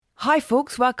Hi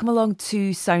folks, welcome along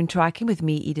to Soundtracking with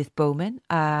me, Edith Bowman,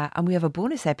 and we have a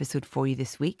bonus episode for you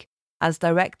this week as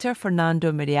director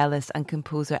Fernando Meirelles and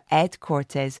composer Ed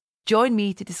Cortes join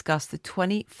me to discuss the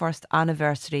 21st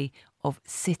anniversary of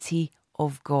City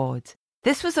of God.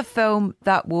 This was a film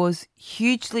that was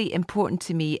hugely important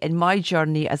to me in my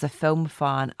journey as a film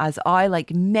fan, as I,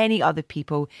 like many other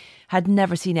people, had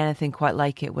never seen anything quite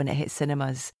like it when it hit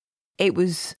cinemas. It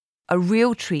was a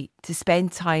real treat to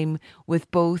spend time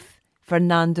with both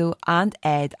Fernando and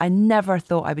Ed. I never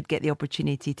thought I would get the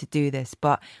opportunity to do this,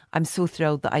 but I'm so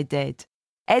thrilled that I did.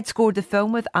 Ed scored the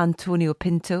film with Antonio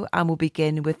Pinto and will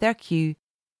begin with their cue,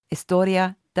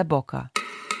 Historia da Boca.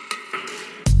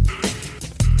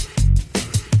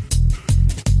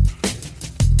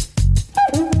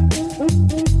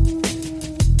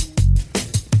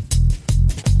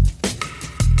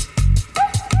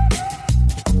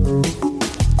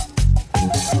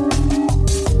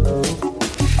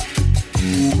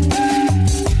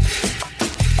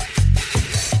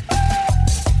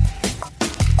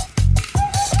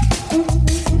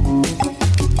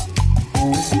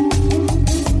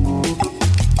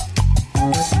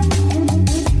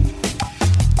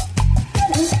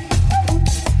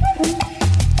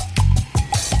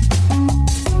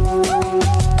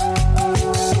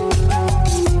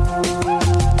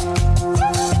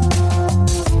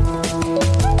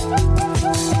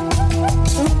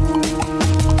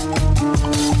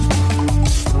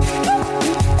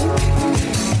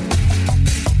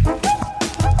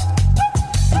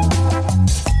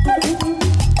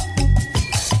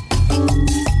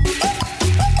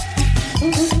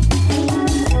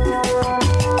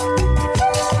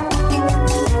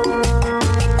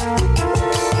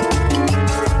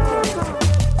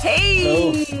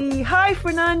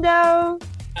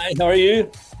 How are you?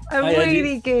 I'm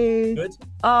really good.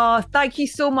 Oh, thank you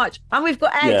so much. And we've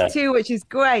got Ed too, which is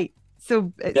great.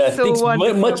 So it's so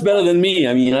wonderful. Much better than me.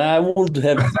 I mean, I won't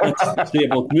have much to say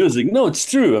about music. No, it's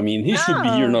true. I mean, he should be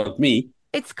here, not me.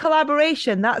 It's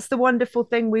collaboration. That's the wonderful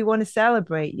thing we want to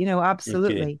celebrate.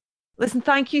 Absolutely. Okay. Listen,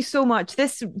 thank you so much.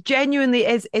 This genuinely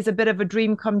is a bit of a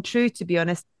dream come true, to be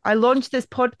honest. I launched this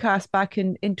podcast back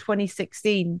in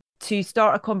 2016 to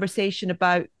start a conversation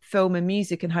about film and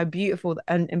music and how beautiful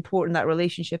and important that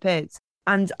relationship is.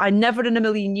 And I never in a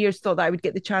million years thought that I would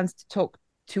get the chance to talk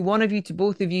to one of you, to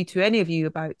both of you, to any of you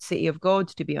about City of God,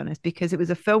 to be honest, because it was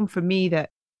a film for me that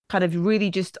kind of really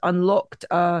just unlocked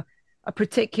a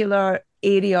particular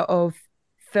area of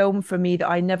film for me that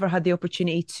I never had the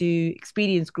opportunity to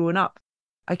experience growing up.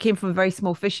 I came from a very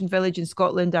small fishing village in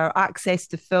Scotland. Our access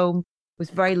to film was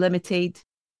very limited.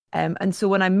 And so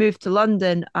when I moved to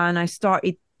London and I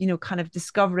started, kind of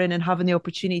discovering and having the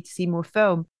opportunity to see more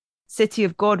film, City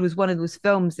of God was one of those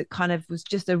films that kind of was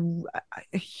just a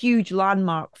huge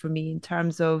landmark for me in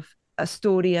terms of a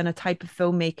story and a type of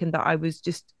filmmaking that I was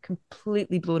just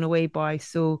completely blown away by.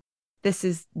 So this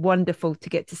is wonderful to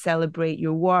get to celebrate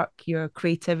your work, your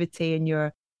creativity, and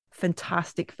your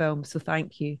fantastic film. So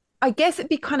thank you. I guess it'd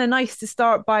be kind of nice to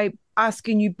start by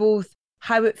asking you both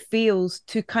how it feels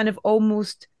to kind of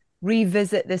almost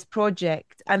revisit this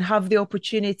project and have the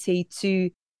opportunity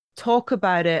to talk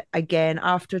about it again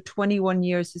after 21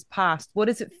 years has passed. What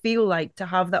does it feel like to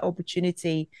have that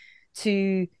opportunity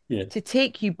to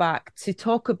take you back, to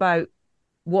talk about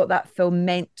what that film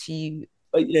meant to you?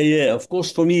 Yeah. Of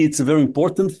course, for me, it's a very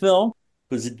important film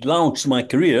because it launched my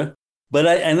career, but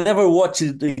I never watched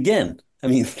it again. I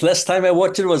mean, last time I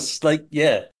watched it was I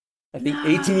think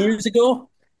 18 years ago.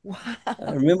 Wow.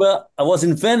 I remember I was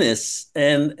in Venice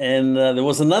and there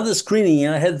was another screening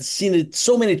and I had seen it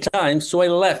so many times. So I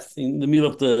left in the middle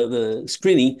of the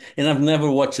screening and I've never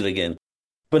watched it again.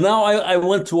 But now I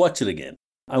want to watch it again.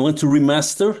 I want to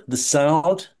remaster the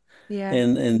sound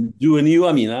and do a new,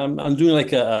 I'm doing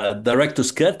like a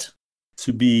director's cut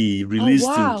to be released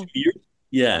in 2 years.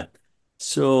 Yeah.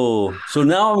 So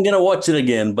now I'm going to watch it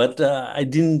again, but I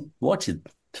didn't watch it.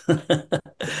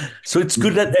 So it's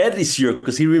good that Ed is here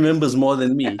because he remembers more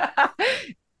than me.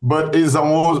 But it's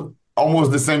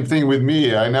almost the same thing with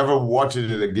me. I never watched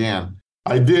it again.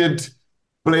 I did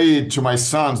play it to my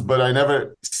sons, but I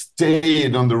never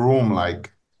stayed on the room.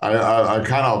 Like I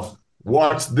kind of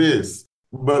watched this,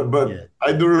 but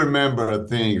I do remember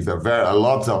things, a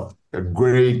lot of a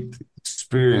great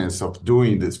experience of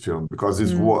doing this film because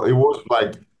it was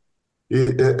like.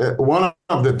 One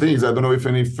of the things, I don't know if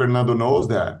any Fernando knows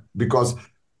that, because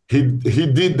he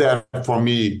did that for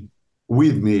me,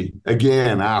 with me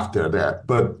again after that.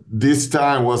 But this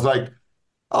time was like,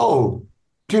 oh,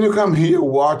 can you come here,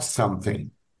 watch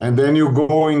something? And then you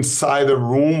go inside a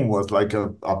room, was like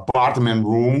an apartment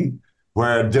room,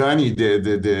 where Danny,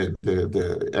 the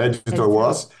editor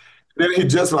was. Then he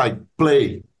just like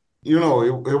play. It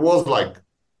was like,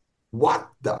 what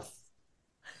the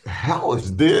hell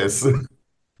is this?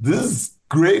 This is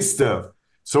great stuff.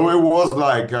 So it was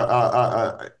like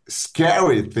a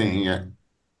scary thing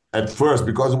at first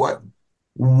because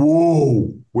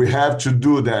whoa, we have to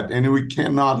do that. And we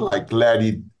cannot like let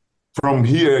it, from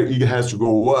here, it has to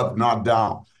go up, not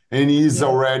down. And he's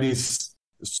already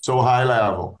so high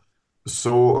level.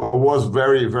 So it was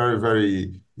very, very,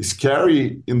 very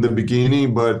scary in the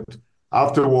beginning, but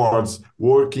afterwards,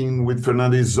 working with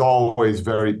Fernando is always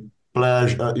very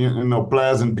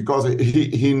pleasant because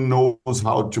he knows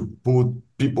how to put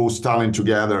people's talent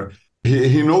together.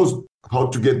 He knows how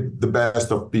to get the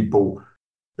best of people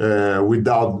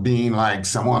without being like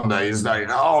someone that is like,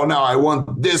 oh no, I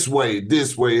want this way,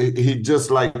 this way. He just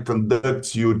like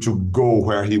conducts you to go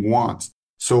where he wants.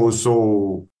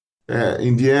 So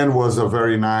in the end was a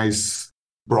very nice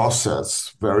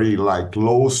process, very like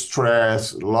low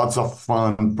stress, lots of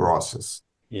fun process.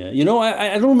 Yeah,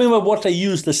 I don't remember what I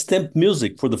used the stamp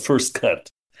music for the first cut.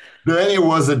 Then he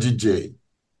was a DJ,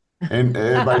 and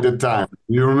by the time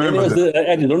you remember that?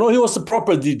 I don't know. He was a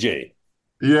proper DJ.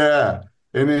 Yeah,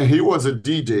 and then he was a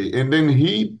DJ, and then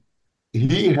he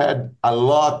had a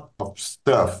lot of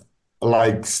stuff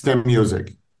like stamp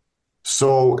music.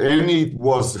 So, and it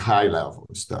was high level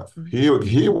stuff. He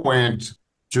went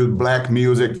to black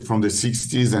music from the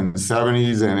 60s and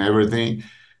 70s and everything.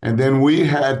 And then we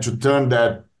had to turn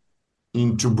that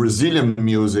into Brazilian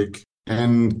music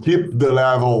and keep the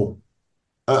level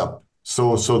up.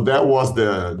 So that was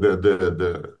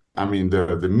the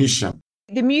mission.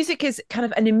 The music is kind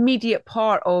of an immediate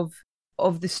part of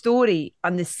the story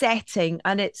and the setting,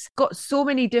 and it's got so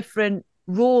many different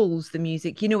roles. The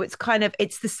music,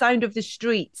 it's the sound of the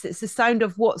streets, it's the sound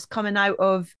of what's coming out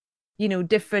of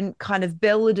different kind of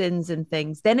buildings and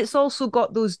things. Then it's also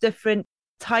got those different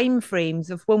time frames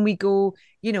of when we go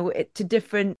to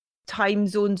different time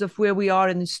zones of where we are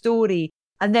in the story,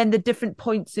 and then the different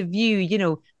points of view,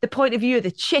 the point of view of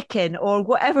the chicken or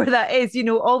whatever that is,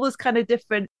 all those kind of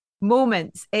different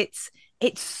moments. It's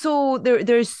so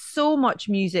there's so much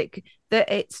music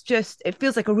that it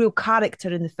feels like a real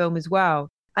character in the film as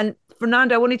well. And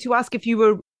Fernando, I wanted to ask if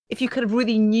you kind of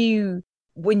really knew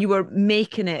when you were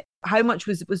making it, how much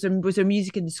was there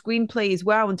music in the screenplay as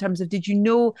well, in terms of, did you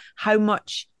know how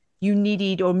much you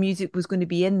needed or music was going to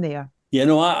be in there? Yeah,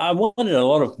 no, I wanted a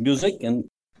lot of music, and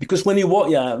because when you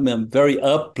walk, I'm very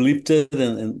uplifted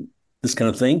and this kind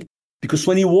of thing. Because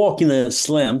when you walk in a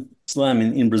slum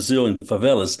in Brazil, in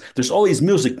favelas, there's always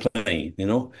music playing,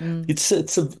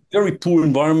 It's a very poor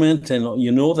environment, and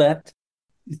that.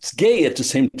 It's gay at the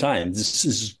same time. This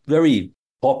is very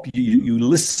pop. You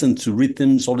listen to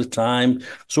rhythms all the time.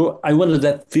 So I wanted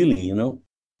that feeling,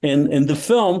 And the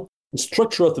film, the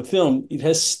structure of the film, it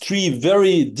has three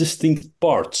very distinct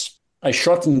parts. I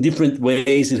shot in different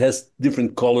ways. It has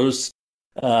different colors.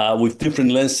 With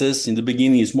different lenses. In the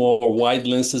beginning, it's more wide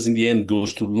lenses. In the end,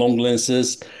 goes to long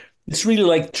lenses. It's really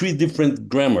like three different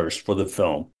grammars for the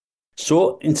film.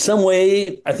 So in some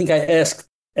way, I think I asked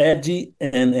Eddie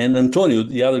and Antonio,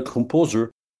 the other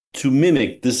composer, to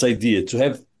mimic this idea, to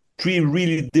have three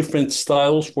really different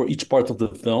styles for each part of the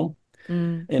film.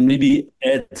 And maybe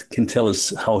Ed can tell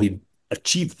us how he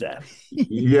achieved that.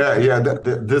 Yeah.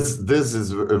 This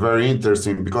is very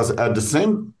interesting because at the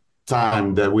same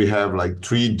time that we have like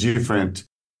three different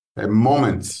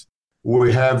moments,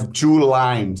 we have two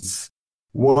lines.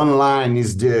 One line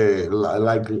is the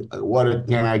like, what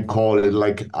can I call it,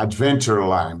 like adventure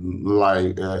line,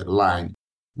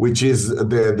 which is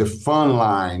the fun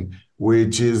line,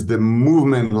 which is the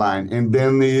movement line, and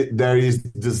then there is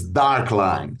this dark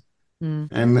line.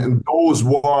 And those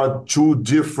were two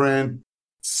different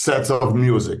sets of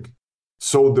music.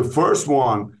 So the first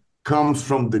one comes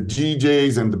from the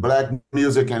DJs and the black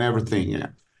music and everything, yeah.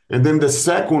 And then the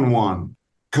second one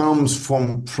comes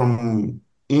from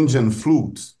Indian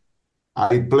flutes.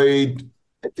 I think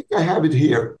I have it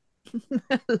here.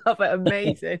 Love it,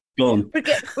 amazing.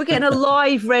 We're getting a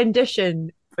live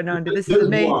rendition, Fernando. This is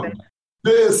amazing.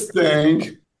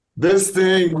 This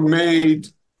thing made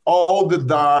all the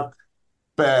dark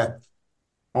path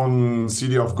on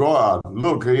City of God.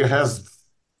 Look, it has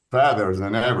feathers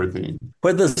and everything.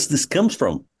 Where does this come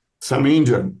from? Some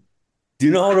Indian. Do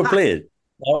you know how to play it?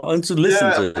 I want to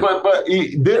listen to it. But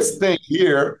this thing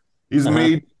here is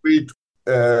made with,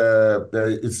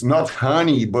 it's not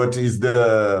honey, but it's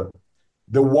the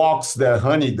wax that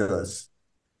honey does.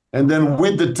 And then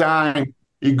with the time,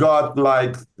 it got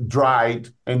like dried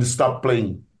and stopped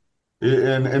playing.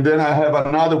 And then I have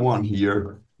another one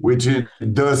here. which it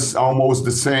does almost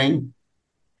the same.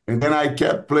 And then I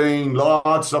kept playing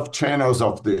lots of channels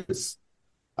of this.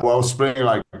 I was playing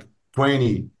like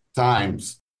 20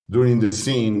 times during the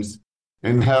scenes,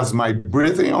 and has my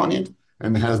breathing on it,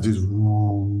 and has this.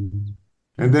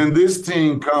 And then this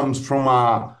thing comes from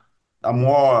a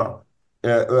more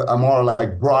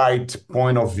like bright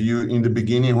point of view in the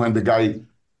beginning when the guy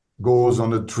goes on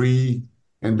the tree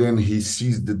and then he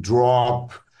sees the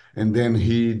drop and then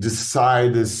he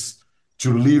decides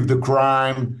to leave the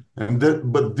crime.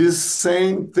 But this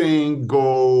same thing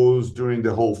goes during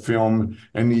the whole film,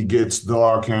 and it gets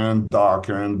darker and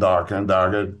darker and darker and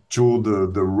darker to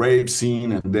the rape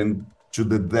scene and then to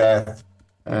the death.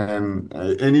 And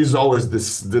it's always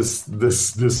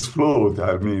this float.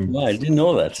 I mean, wow, I didn't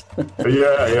know that.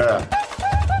 yeah.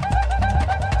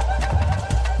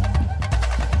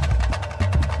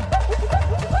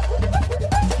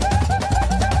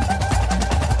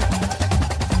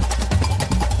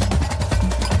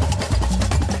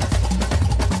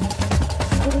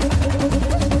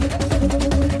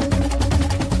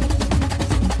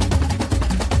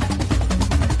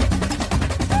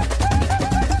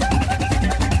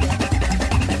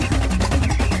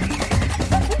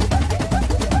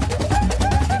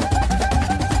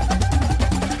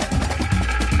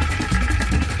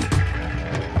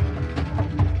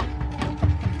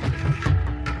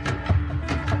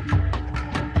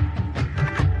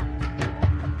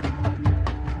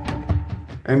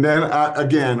 And then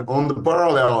again, on the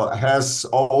parallel has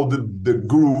all the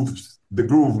grooves, the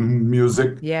groove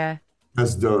music. Yeah.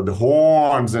 Has the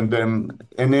horns, and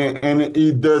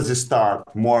it does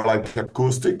start more like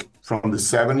acoustic from the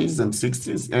 70s and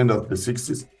 60s, end of the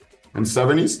 60s and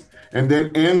 70s, and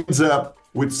then ends up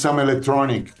with some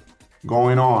electronic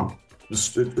going on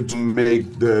to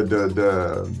make the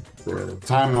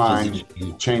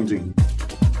timeline changing.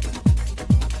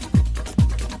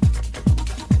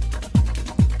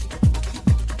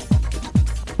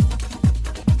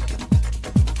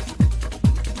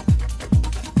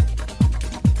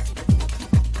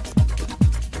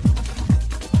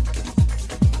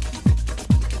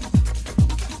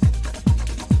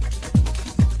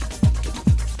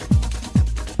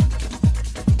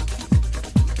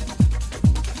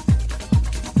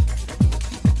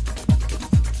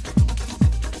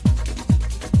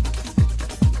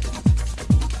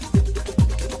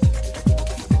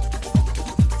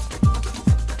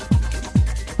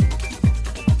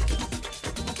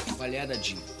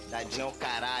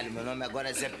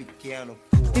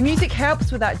 The music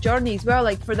helps with that journey as well,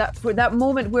 like for that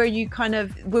moment where we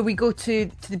go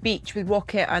to the beach with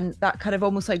Rocket, and that kind of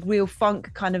almost like real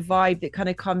funk kind of vibe that kind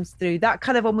of comes through, that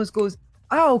kind of almost goes,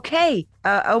 oh, okay,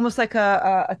 almost like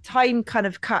a time kind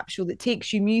of capsule that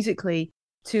takes you musically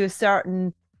to a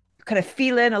certain kind of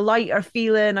feeling, a lighter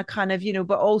feeling, a kind of,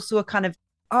 but also a kind of,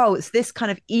 oh, it's this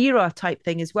kind of era type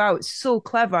thing as well. It's so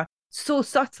clever, so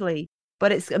subtly,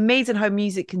 but it's amazing how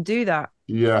music can do that.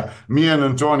 Yeah, me and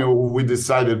Antonio, we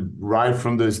decided right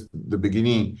from the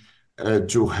beginning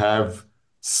to have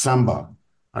samba.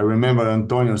 I remember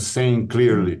Antonio saying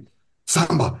clearly,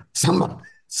 samba, samba,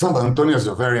 samba. Antonio is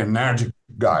a very energetic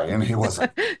guy, and he was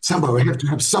like, samba, we have to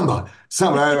have samba,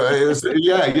 samba.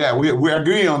 Yeah, we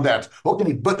agree on that.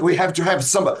 Okay, but we have to have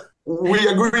samba. We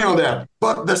agree on that,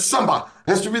 but the samba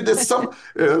has to be the samba.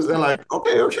 And like,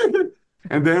 okay.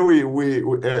 And then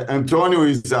Antonio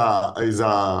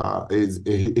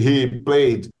he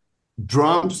played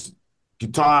drums,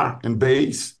 guitar, and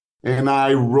bass, and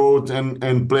I wrote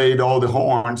and played all the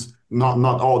horns,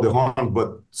 not all the horns,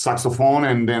 but saxophone,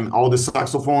 and then all the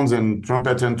saxophones and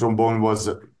trumpet and trombone was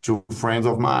two friends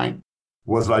of mine.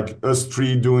 It was like us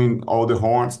three doing all the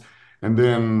horns, and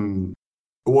then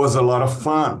it was a lot of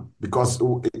fun because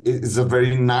it's a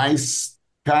very nice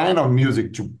kind of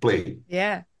music to play.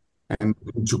 Yeah. And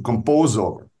to compose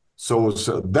over. So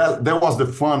that was the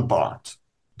fun part.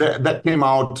 That came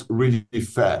out really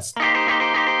fast.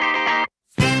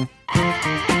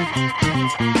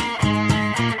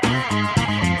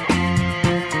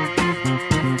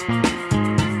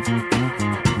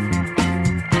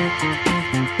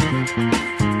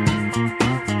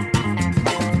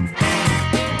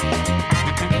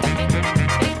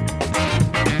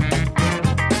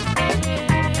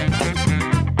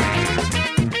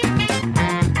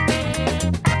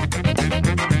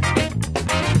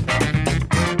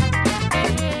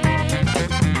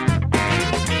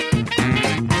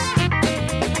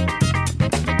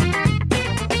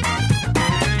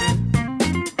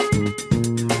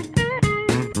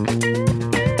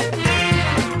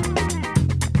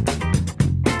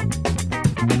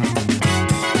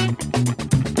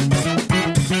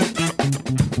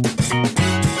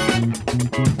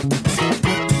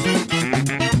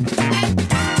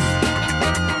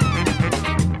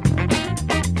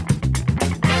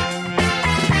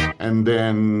 and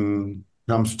then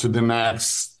comes to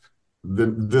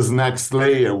this next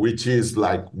layer, which is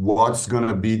like, what's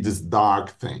gonna be this dark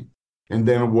thing? And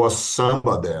then was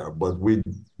samba there, but we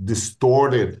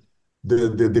distorted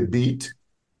the beat.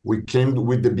 We came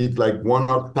with the beat like one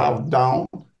octave down,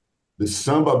 the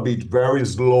samba beat very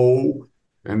slow,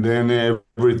 and then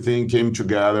everything came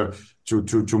together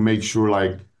to make sure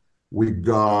like we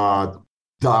got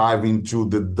dive into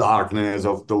the darkness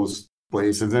of those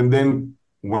places. And then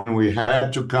when we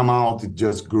had to come out, it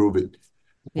just grooved.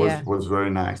 It was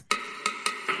very nice.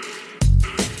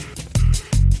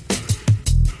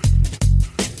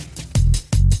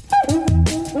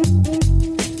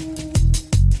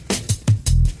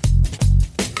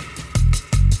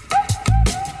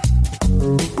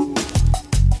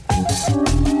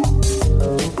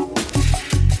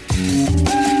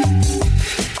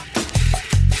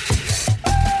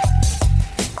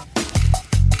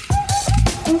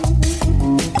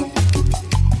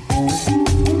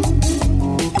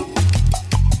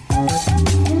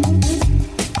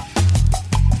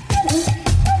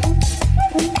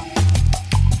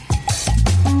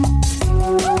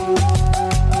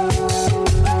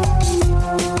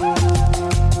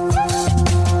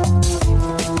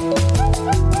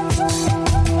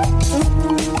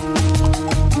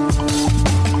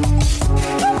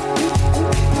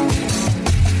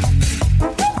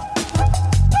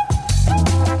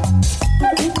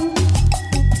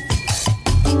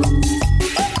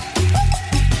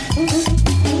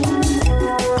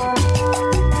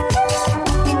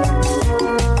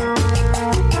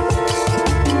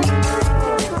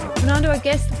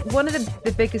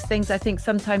 Biggest things I think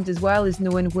sometimes as well is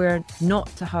knowing where not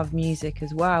to have music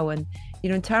as well. And, you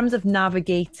know, in terms of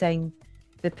navigating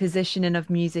the positioning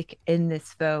of music in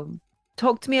this film,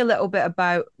 talk to me a little bit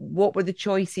about what were the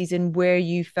choices and where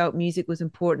you felt music was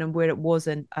important and where it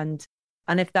wasn't. And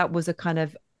if that was a kind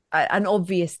of an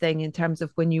obvious thing in terms of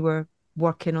when you were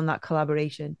working on that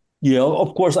collaboration. Yeah,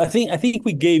 of course. I think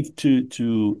we gave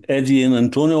to Eddie and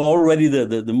Antonio already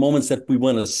the moments that we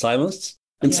wanted silenced.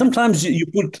 And sometimes you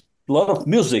put a lot of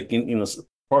music in a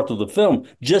part of the film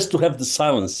just to have the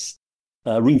silence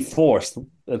reinforced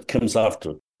that comes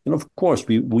after. And of course,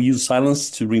 we use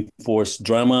silence to reinforce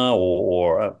drama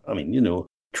or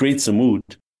create some mood.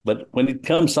 But when it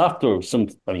comes after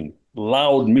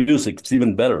loud music, it's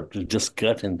even better to just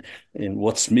cut and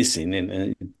what's missing and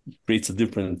it creates a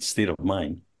different state of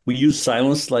mind. We use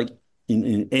silence like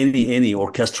in any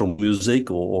orchestral music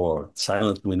or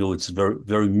silence. We know it's very,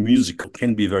 very musical,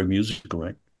 can be very musical,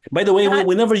 right? By the way,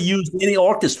 we never used any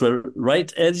orchestra,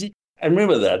 right, Eddie? I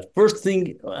remember that. First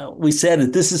thing we said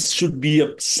that should be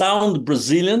a sound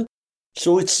Brazilian,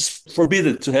 so it's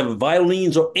forbidden to have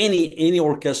violins or any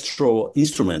orchestral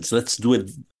instruments. Let's do it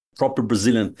proper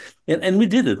Brazilian. And we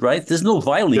did it, right? There's no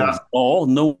violins at all,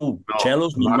 no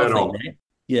cellos, no nothing, right?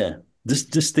 Yeah, this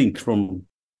distinct from,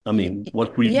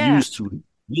 what we used to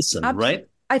listen, right?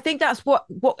 I think that's what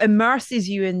immerses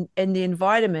you in the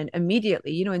environment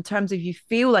immediately, you know, in terms of you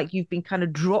feel like you've been kind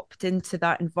of dropped into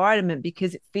that environment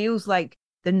because it feels like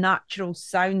the natural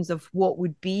sounds of what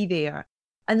would be there.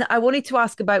 And I wanted to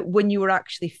ask about when you were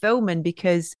actually filming,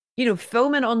 because, you know,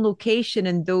 filming on location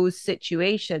in those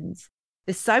situations,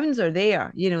 the sounds are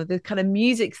there, you know, the kind of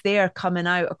music's there coming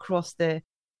out across the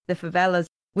favelas.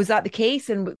 Was that the case?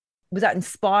 And was that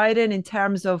inspiring in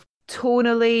terms of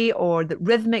tonally or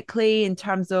rhythmically, in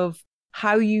terms of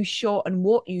how you shot and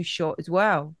what you shot as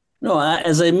well? No,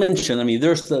 as I mentioned,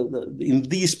 there's in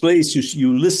these places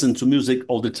you listen to music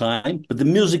all the time, but the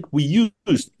music we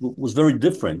used was very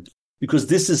different because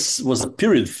was a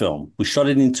period film. We shot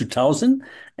it in 2000,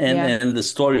 and the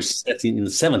story is set in the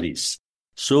 70s.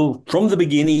 So from the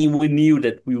beginning, we knew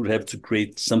that we would have to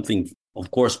create something,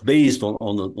 of course, based on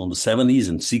the 70s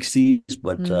and 60s,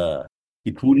 but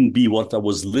it wouldn't be what I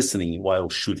was listening while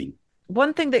shooting.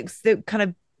 One thing that kind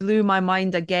of blew my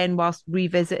mind again whilst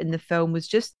revisiting the film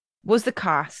was the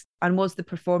cast and was the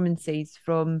performances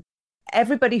from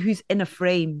everybody who's in a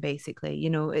frame, basically.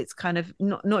 You know, it's kind of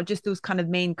not just those kind of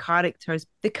main characters.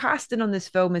 The casting on this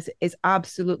film is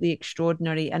absolutely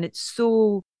extraordinary, and it's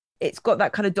got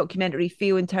that kind of documentary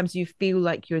feel in terms of you feel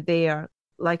like you're there,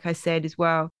 like I said as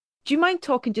well. Do you mind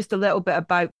talking just a little bit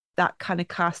about that kind of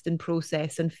casting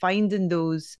process and finding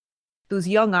those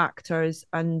young actors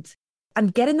and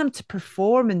getting them to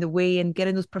perform in the way and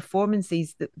getting those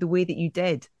performances the way that you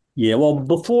did? Yeah, well,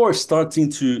 before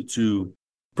starting to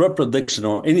pre-production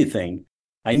or anything,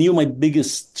 I knew my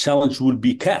biggest challenge would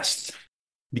be cast,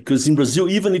 because in Brazil,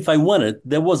 even if I wanted,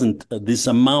 there wasn't this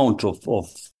amount of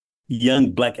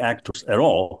young Black actors at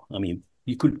all.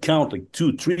 You could count like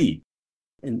 2, 3.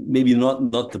 and maybe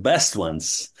not the best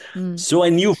ones. Mm. So I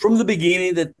knew from the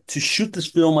beginning that to shoot this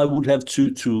film, I would have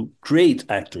to create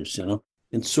actors,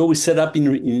 And so we set up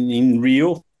in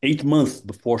Rio 8 months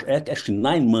before, actually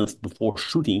 9 months before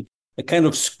shooting, a kind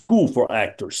of school for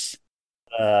actors.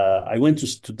 I went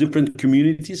to different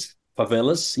communities,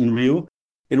 favelas in Rio,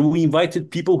 and we invited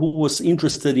people who was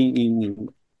interested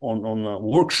on a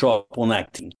workshop on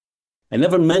acting. I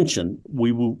never mentioned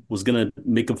we was going to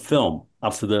make a film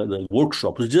after the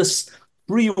workshop. It was just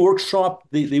free workshop.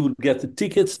 They would get the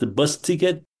tickets, the bus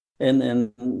ticket,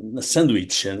 and a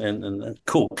sandwich and a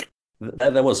Coke.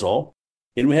 That was all.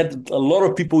 And we had a lot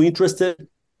of people interested.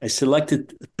 I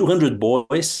selected 200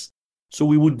 boys. So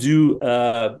we would do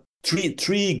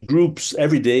three groups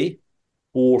every day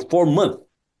for 4 months.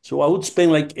 So I would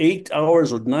spend like 8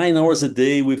 hours or 9 hours a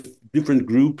day with different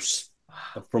groups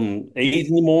from 8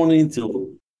 in the morning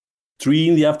till 3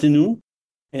 in the afternoon,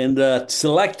 and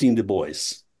selecting the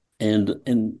boys. And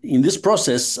in this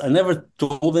process, I never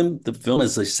told them the film,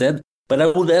 as I said, but I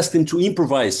would ask them to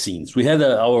improvise scenes. We had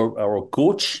our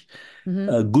coach,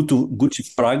 Guti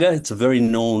Fraga. It's a very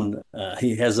known,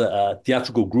 he has a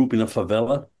theatrical group in a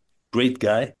favela, great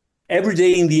guy. Every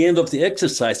day in the end of the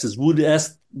exercises,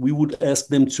 we would ask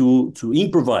them to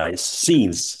improvise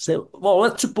scenes. Say, well,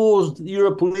 let's suppose you're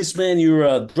a policeman, you're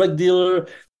a drug dealer.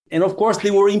 And of course,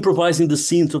 they were improvising the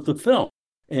scenes of the film.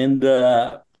 And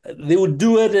they would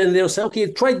do it, and they'll say, okay,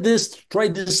 try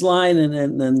this line.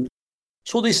 And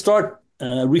so they start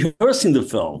rehearsing the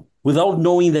film without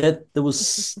knowing that there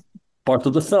was part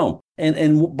of the film.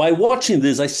 And by watching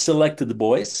this, I selected the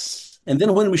boys. And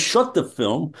then when we shot the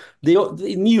film, they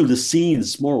knew the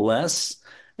scenes more or less,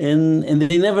 and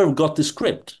they never got the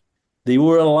script. They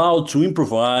were allowed to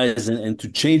improvise and to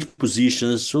change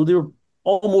positions, so they were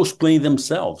almost playing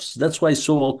themselves. That's why it's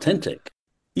so authentic.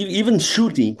 Even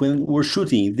shooting, when we're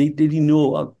shooting, they didn't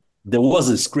know there was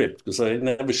a script, because I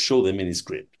never showed them any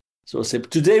script. So I said,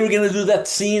 today we're going to do that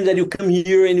scene that you come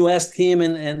here and you ask him,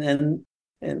 and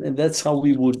that's how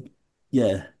we would,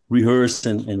 rehearse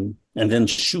and then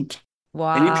shoot.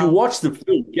 Wow. And if you watch the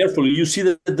film carefully, you see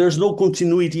that there's no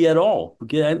continuity at all.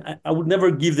 Okay, I would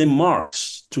never give them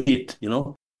marks to hit,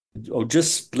 or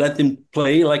just let them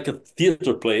play like a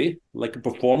theater play, like a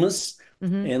performance.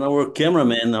 Mm-hmm. And our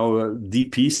cameraman, our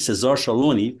DP, Cesar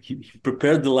Shaloni, he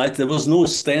prepared the light. There was no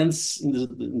stands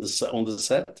on the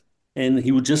set. And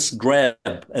he would just grab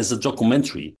as a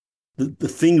documentary the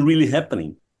thing really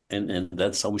happening. And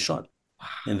that's how we shot. Wow.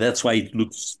 And that's why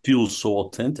it feels so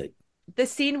authentic. The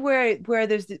scene where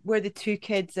the two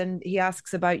kids, and he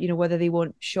asks about, whether they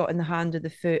want shot in the hand or the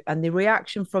foot, and the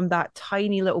reaction from that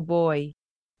tiny little boy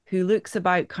who looks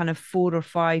about kind of 4 or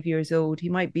 5 years old. He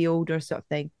might be older, sort of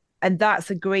thing. And that's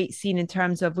a great scene in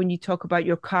terms of when you talk about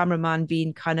your cameraman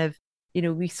being kind of,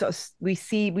 we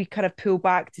kind of pull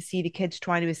back to see the kids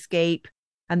trying to escape.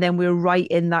 And then we're right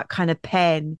in that kind of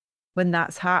pen when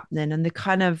that's happening, and the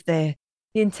kind of the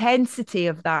intensity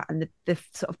of that, and the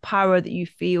sort of power that you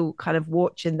feel kind of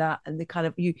watching that, and the kind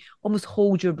of, you almost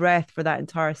hold your breath for that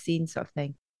entire scene, sort of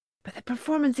thing. But the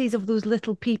performances of those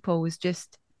little people was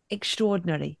just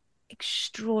extraordinary.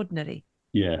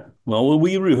 Yeah. Well,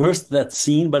 we rehearsed that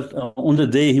scene, but on the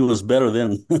day he was better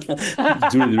than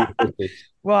during the rehearsal.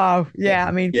 Wow. Yeah.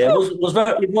 I mean, yeah,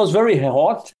 it was very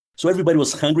hot. So everybody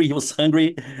was hungry. He was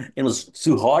hungry. It was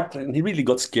too hot, and he really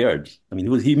got scared. I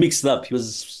mean, he mixed up. He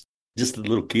was just a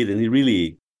little kid, and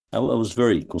I was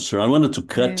very concerned. I wanted to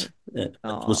cut. Yeah. It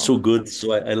was so good,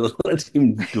 so I let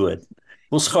him do it.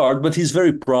 It was hard, but he's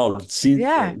very proud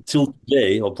till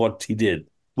today of what he did.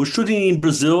 We're shooting in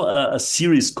Brazil a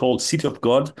series called City of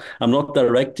God. I'm not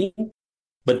directing,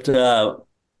 but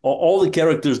all the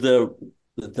characters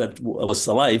that was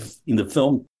alive in the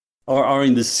film are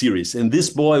in this series. And this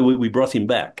boy, we brought him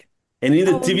back. And in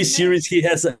the TV series, he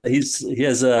has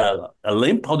a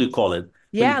limp. How do you call it?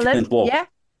 Yeah, a limp. Yeah.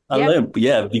 A limp,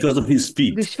 because of his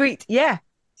feet. His feet, yeah.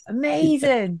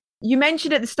 Amazing. Yeah. You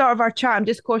mentioned at the start of our chat, I'm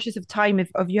just cautious of time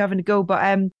of you having to go,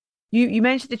 but you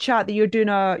mentioned the chat that you're doing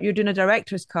a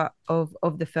director's cut of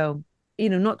the film.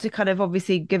 Not to kind of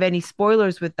obviously give any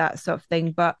spoilers with that sort of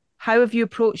thing, but how have you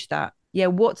approached that? Yeah,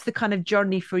 what's the kind of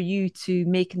journey for you to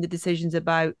making the decisions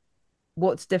about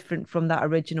what's different from that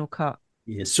original cut?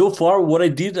 Yeah, so far what I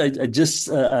did, I just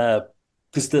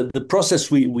because the process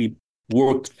we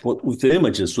worked with the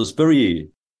images was we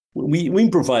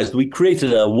improvised. We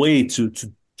created a way to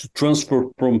transfer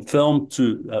from film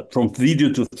from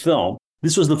video to film.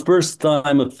 This was the first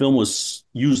time a film was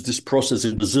used this process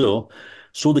in Brazil.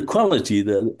 So the quality of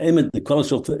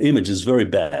the image is very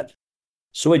bad.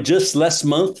 So last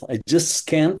month, I just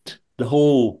scanned the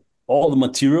whole all the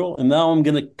material, and now I'm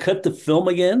going to cut the film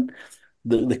again.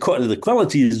 The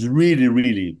quality is really,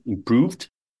 really improved.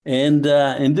 And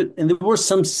there were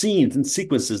some scenes and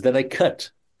sequences that I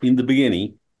cut in the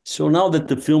beginning. So now that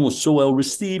the film was so well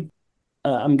received,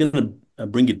 I'm going to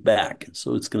bring it back.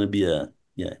 So it's going to be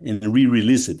and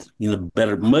re-release it in a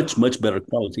better, much, much better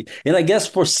quality. And I guess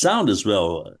for sound as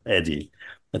well, Eddie,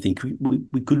 I think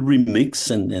we could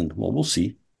remix and well, we'll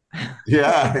see.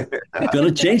 Yeah.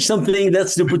 Going to change something,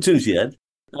 that's the opportunity, Ed.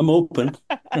 I'm open.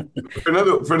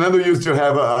 Fernando used to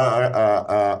have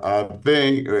a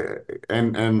thing,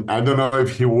 and I don't know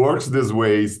if he works this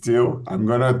way still. I'm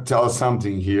gonna tell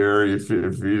something here if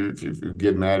you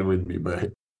get mad with me,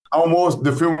 but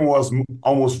the film was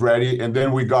almost ready, and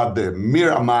then we got the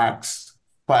Miramax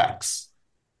fax.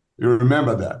 You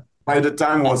remember that? By the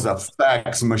time it was a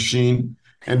fax machine,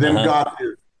 and then got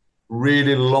a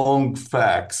really long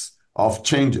fax of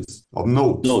changes of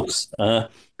notes.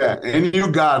 Yeah, and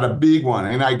you got a big one,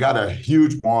 and I got a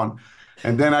huge one.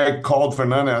 And then I called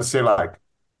Fernando and I said, like,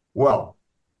 well,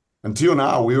 until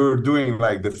now we were doing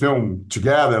like the film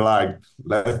together, like,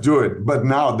 let's do it. But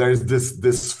now there's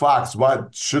this fax.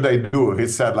 What should I do? He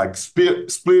said, like, split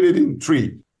it in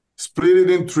three. Split it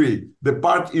in three. The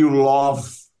part you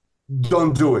love,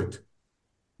 don't do it.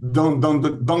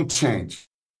 Don't change.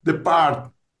 The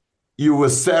part you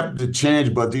accept the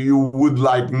change, but you would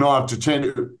like not to change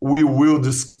it, we will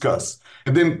discuss.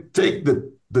 And then take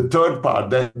the third part,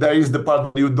 that is the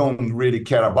part you don't really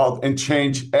care about, and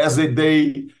change as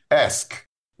they ask.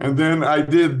 And then I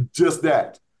did just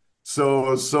that.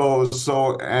 So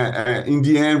in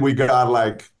the end, we got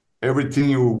like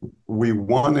everything we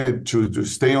wanted to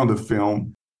stay on the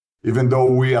film, even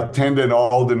though we attended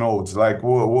all the notes, like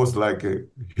what was like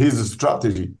his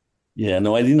strategy. Yeah,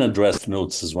 no, I didn't address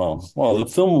notes as well. Well, the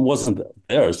film wasn't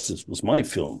theirs. It was my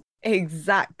film.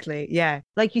 Exactly. Yeah.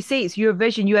 Like you say, it's your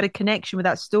vision. You had a connection with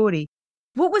that story.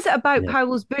 What was it about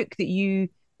Paulo's book that you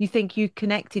think you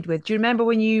connected with? Do you remember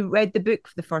when you read the book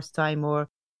for the first time, or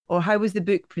how was the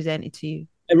book presented to you?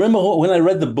 I remember when I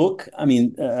read the book, I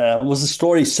mean, it was a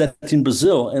story set in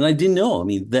Brazil, and I didn't know. I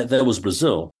mean, that was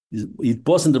Brazil. It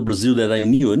wasn't the Brazil that I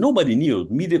knew, and nobody knew.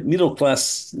 Middle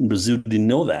class in Brazil didn't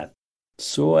know that.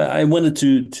 So I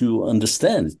wanted to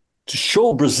understand, to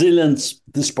show Brazilians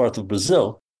this part of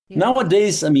Brazil. Yeah.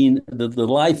 Nowadays, I mean, the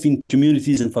life in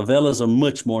communities and favelas are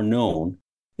much more known.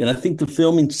 And I think the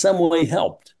film in some way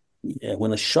helped. Yeah,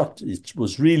 when I shot, it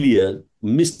was really a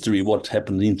mystery what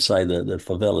happened inside the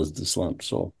favelas, the slums.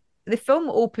 So the film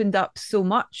opened up so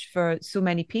much for so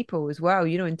many people as well,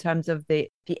 you know, in terms of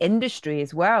the industry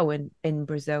as well in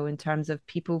Brazil, in terms of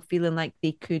people feeling like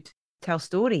they could tell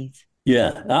stories.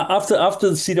 Yeah, after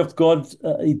the Seed of God,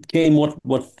 it came what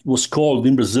was called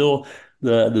in Brazil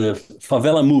the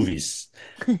favela movies.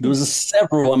 There was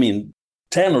several, I mean,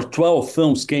 10 or 12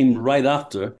 films came right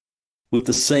after with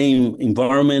the same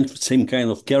environment, same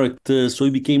kind of characters. So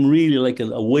it became really like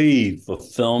a wave of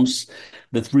films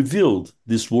that revealed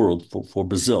this world for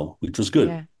Brazil, which was good.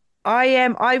 Yeah.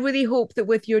 I really hope that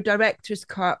with your director's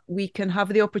cut, we can have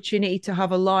the opportunity to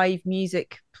have a live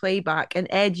music playback. And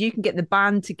Ed, you can get the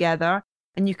band together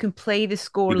and you can play the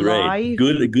score live.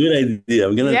 Good idea.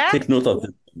 I'm going to take note of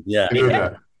it. Yeah.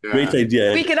 Great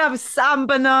idea. We can have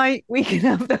samba night. We can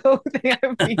have the whole thing.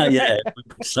 Yeah,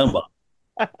 samba.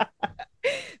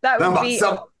 That would be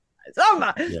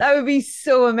samba. Yeah. That would be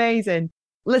so amazing.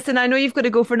 Listen, I know you've got to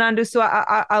go, Fernando, so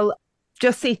I'll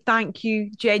just say thank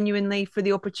you genuinely for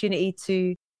the opportunity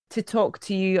to talk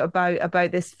to you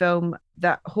about this film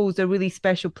that holds a really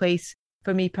special place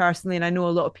for me personally, and I know a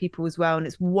lot of people as well. And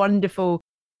it's wonderful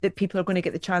that people are going to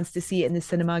get the chance to see it in the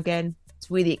cinema again. It's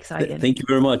really exciting. Thank you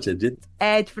very much, Edith.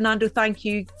 Ed, Fernando, thank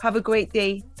you. Have a great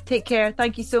day. Take care.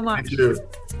 Thank you so much. Thank you.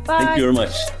 Bye. Thank you very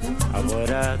much.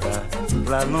 Alvorada,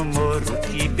 lá no morro,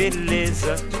 que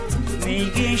beleza.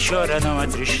 Ninguém chora, não há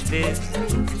tristeza.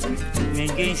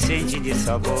 Ninguém sente de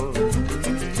sabor.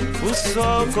 O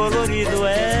sol colorido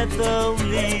é tão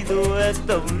lindo, é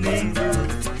tão lindo.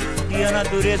 E a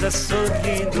natureza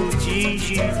sorrindo,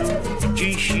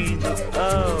 tingindo,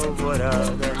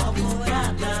 alvorada.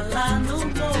 Alvorada lá no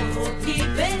morro, que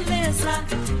beleza.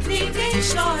 Ninguém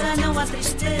chora, não há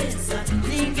tristeza.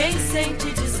 Ninguém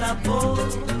sente de sabor.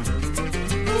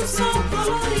 O sol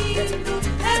colorido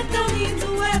é tão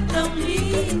lindo, é tão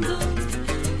lindo.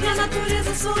 E a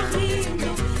natureza sorrindo,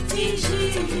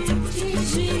 tingindo.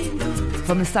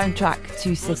 From the soundtrack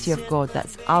to City of God,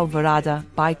 that's Alvorada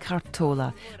by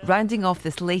Cartola, rounding off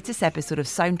this latest episode of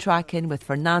Soundtracking with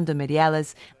Fernando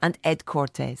Meirelles and Ed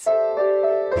Cortes.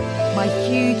 My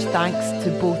huge thanks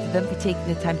to both of them for taking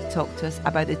the time to talk to us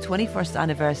about the 21st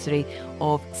anniversary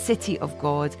of City of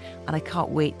God, and I can't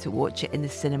wait to watch it in the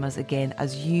cinemas again,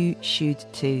 as you should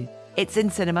too. It's in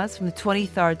cinemas from the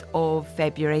 23rd of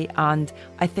February, and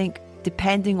I think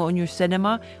depending on your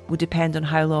cinema will depend on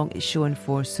how long it's showing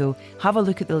for, so have a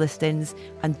look at the listings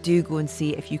and do go and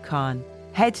see it if you can.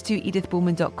 Head to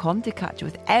edithbowman.com to catch up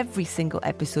with every single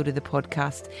episode of the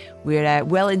podcast. We're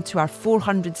well into our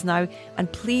 400s now, and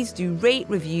please do rate,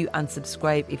 review and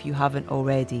subscribe if you haven't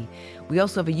already. We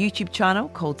also have a YouTube channel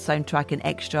called Soundtracking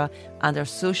Extra, and our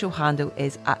social handle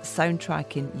is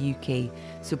 @Soundtracking UK.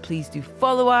 So please do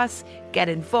follow us, get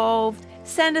involved,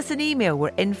 send us an email.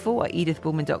 We're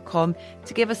info@edithbowman.com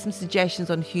to give us some suggestions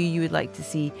on who you would like to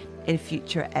see in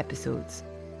future episodes.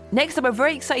 Next up, we're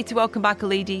very excited to welcome back a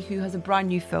lady who has a brand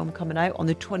new film coming out on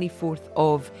the 24th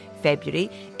of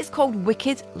February. It's called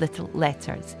Wicked Little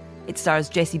Letters. It stars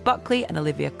Jessie Buckley and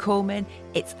Olivia Colman.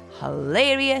 It's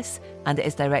hilarious, and it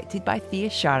is directed by Thea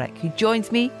Sharrock, who joins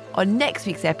me on next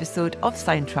week's episode of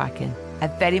Soundtracking. I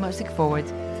very much look forward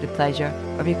to the pleasure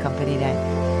of your company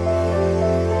then.